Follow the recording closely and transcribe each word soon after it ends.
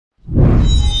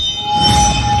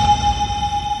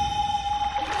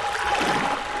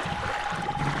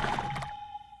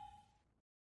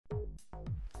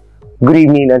Good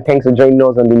evening and thanks for joining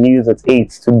us on the news at 8.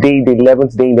 Today, the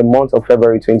 11th day in the month of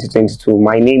February 2022.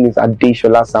 My name is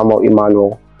Adeshola Samuel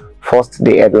Emmanuel. First,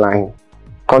 the headline.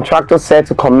 Contractors set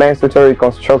to commence total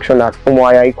reconstruction at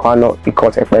Umuahia Ikwano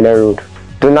Ikot Ekpene Road.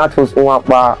 Donatus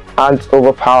Nwakpa hands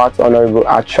over power to Honorable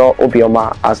Acho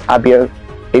Obioma as ABN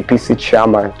APC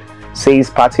chairman, says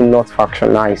party not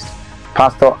factionized.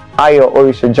 Pastor Ayo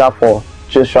Orishajafor,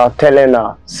 Joshua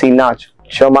Telena, Sinach,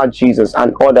 Shoma Jesus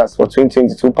and others for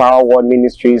 2022 Power World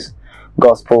Ministries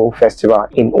Gospel Festival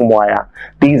in Umuahia.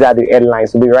 These are the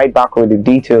headlines. We'll be right back with the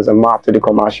details and more after the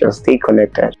commercial. Stay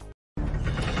connected.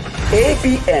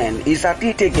 ABN is at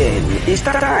it again. It's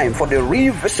time for the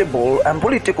Revisible and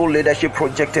Political Leadership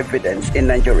Project evidence in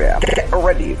Nigeria. Get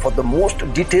ready for the most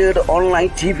detailed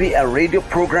online TV and radio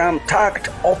program tagged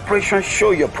Operation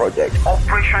Show Your Project.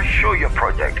 Operation Show Your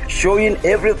Project. Showing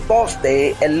every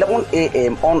Thursday 11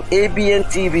 a.m. on ABN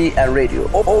TV and radio.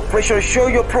 Operation Show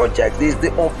Your Project is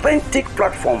the authentic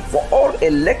platform for all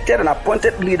elected and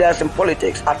appointed leaders in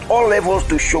politics at all levels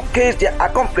to showcase their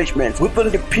accomplishments within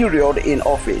the period in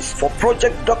office. For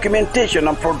project documentation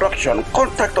and production,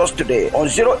 contact us today on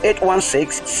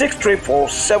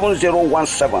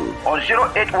 0816-634-7017. On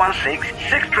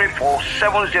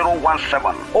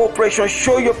 0816-634-7017. Operation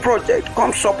Show Your Project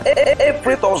comes up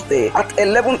every Thursday at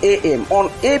 11 a.m. on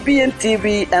ABN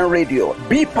TV and radio.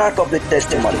 Be part of the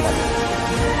testimony.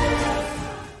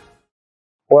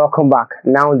 Welcome back.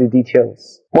 Now the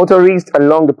details. Motorists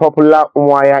along the popular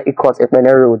Umuahia Ikot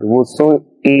Ekpene Road will soon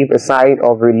heave a sigh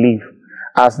of relief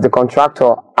as the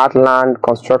contractor Atland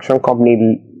Construction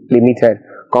Company Limited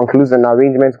concludes an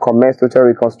arrangement to commence total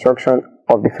reconstruction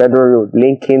of the federal road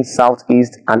linking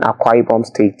Southeast and Akwa Ibom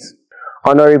states.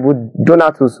 Honorable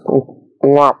Donatus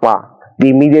Nwakpa, the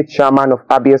immediate chairman of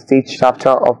Abia State chapter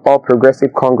of All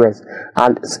Progressive Congress,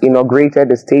 has inaugurated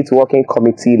the state working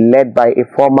committee led by a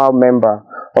former member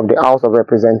of the House of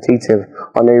Representatives,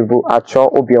 Honorable Acho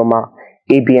Obioma.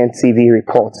 ABN TV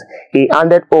report. He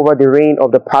handed over the reign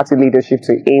of the party leadership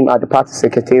to him at the party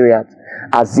secretariat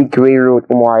at Zikwe Road,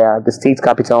 Umuahia, the state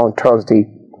capital, on Thursday.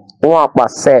 Nwakpa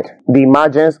said the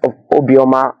emergence of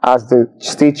Obioma as the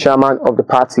state chairman of the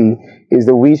party is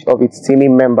the wish of its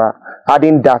teaming member,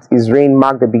 adding that his reign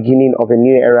marked the beginning of a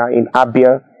new era in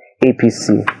Abia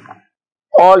APC.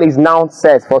 All is now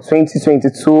set for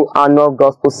 2022 annual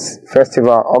Gospel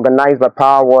Festival organized by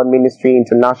Power World Ministry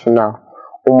International,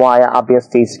 Umuahia, Abia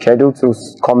State, scheduled to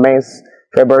commence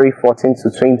February 14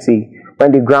 to 20,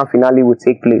 when the grand finale will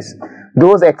take place.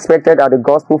 Those expected at the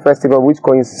Gospel Festival, which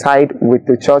coincide with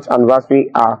the church anniversary,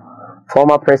 are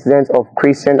former president of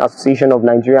Christian Association of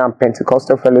Nigeria and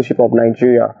Pentecostal Fellowship of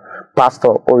Nigeria,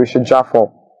 Pastor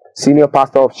Orishajafor, senior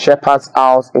pastor of Shepherd's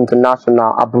House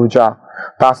International, Abuja,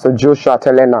 Pastor Joshua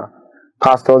Telena,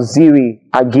 Pastor Ziri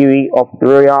Agiri of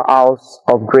Royal House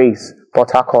of Grace,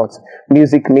 Port Harcourt,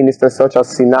 music ministers such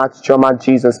as Sinach, Shoma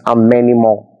Jesus, and many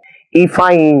more.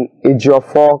 Ifeanyi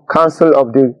Ejiofor, Council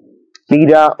of the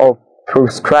Leader of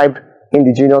Proscribed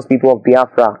Indigenous People of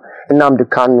Biafra, Nnamdi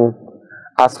Kanu,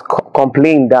 has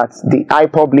complained that the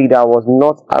IPOB leader was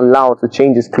not allowed to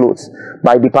change his clothes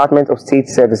by Department of State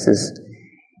Services.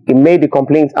 He made the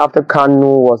complaint after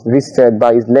Kanu was visited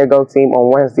by his legal team on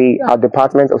Wednesday at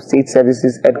Department of State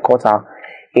Services headquarters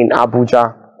in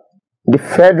Abuja. The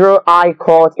Federal High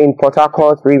Court in Port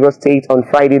Harcourt, Rivers State, on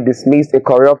Friday dismissed a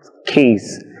corrupt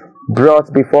case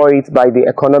brought before it by the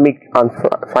Economic and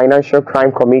Financial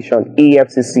Crime Commission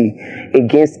 (EFCC)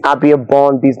 against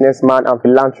Abia-born businessman and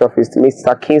philanthropist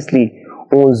Mr. Kingsley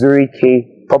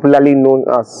Unzurike, popularly known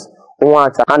as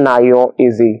Nwata Anayo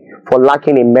Eze, for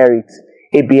lacking in merit.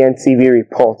 ABN TV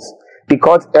reports. The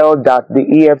court held that the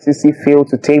EFCC failed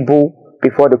to table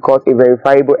before the court a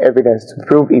verifiable evidence to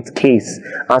prove its case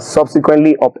and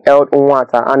subsequently upheld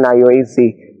Nwata Anayo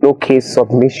Eze no case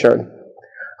submission.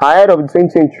 Ahead of the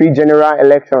 2023 general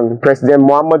election, President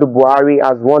Muhammadu Buhari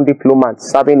has warned diplomats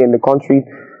serving in the country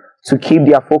to keep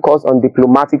their focus on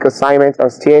diplomatic assignments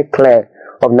and steer clear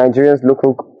of Nigeria's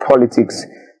local politics.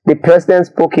 The president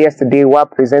spoke yesterday while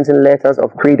presenting letters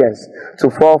of credence to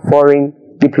 4 foreign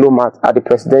diplomats at the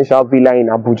presidential villa in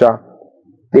Abuja.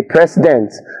 The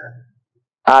president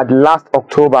had last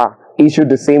October issued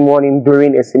the same warning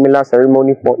during a similar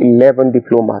ceremony for 11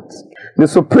 diplomats. The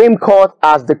Supreme Court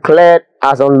has declared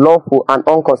as unlawful and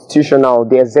unconstitutional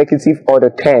the Executive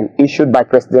Order 10 issued by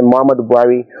President Muhammadu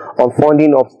Buhari on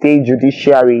funding of state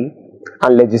judiciary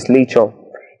and legislature.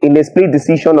 In a split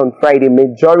decision on Friday,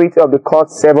 majority of the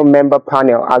court's 7-member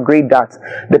panel agreed that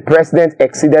the president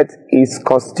exceeded his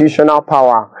constitutional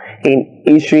power in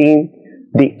issuing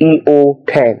the EO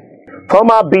 10.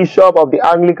 Former Bishop of the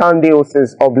Anglican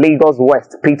Diocese of Lagos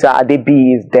West, Peter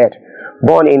Adebiyi, is dead.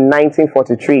 born in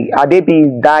 1943.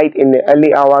 Adebi died in the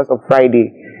early hours of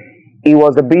Friday. He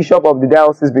was the bishop of the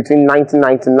diocese between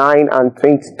 1999 and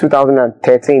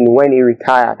 2013 when he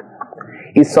retired.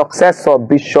 His successor,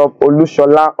 Bishop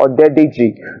Olushola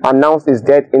Odedeji, announced his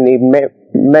death in a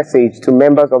message to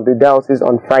members of the diocese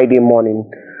on Friday morning.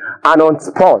 And on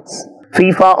sports,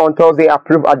 FIFA on Thursday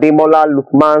approved Ademola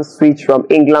Lookman's switch from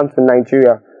England to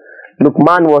Nigeria.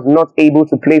 Lookman was not able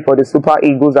to play for the Super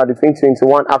Eagles at the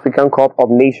 2021 African Cup of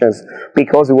Nations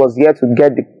because he was yet to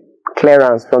get the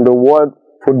clearance from the World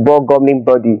Football Governing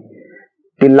Body.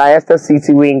 The Leicester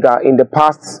City winger in the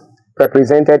past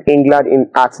represented England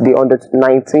at the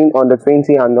under-19,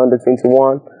 under-20 and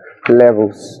under-21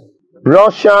 levels.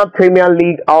 Russian Premier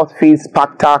League outfit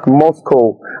Spartak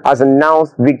Moscow has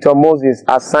announced Victor Moses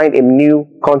has signed a new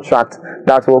contract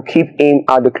that will keep him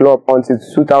at the club until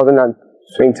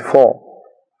 2024.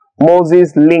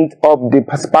 Moses linked up the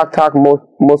Spartak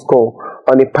Moscow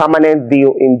on a permanent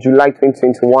deal in July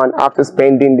 2021 after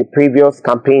spending the previous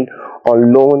campaign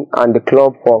on loan and the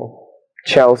club for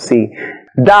Chelsea.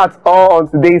 That's all on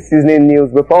today's seasoning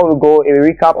news. Before we go, a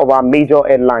recap of our major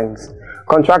headlines.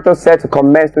 Contractors set to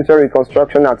commence total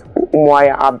reconstruction at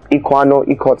Umuahia Ikwano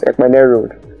Ikot Ekpene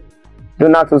Road.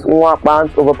 Donatus Nwa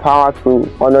bans over power to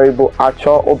Honorable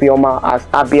Acho Obioma as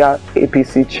Abia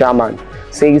APC chairman,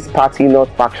 says party not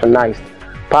factionized.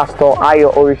 Pastor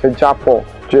Ayo Orisha Japo,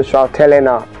 Joshua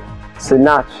Telena,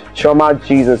 Sinach, Choma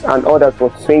Jesus, and others for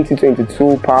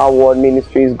 2022 Power World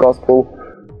Ministries Gospel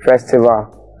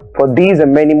Festival. For these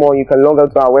and many more, you can log on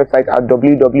to our website at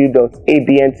www.abntv.com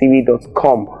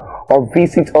or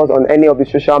visit us on any of the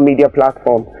social media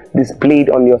platforms displayed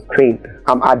on your screen.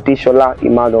 I'm Adeshola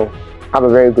Imado. Have a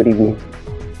very good evening.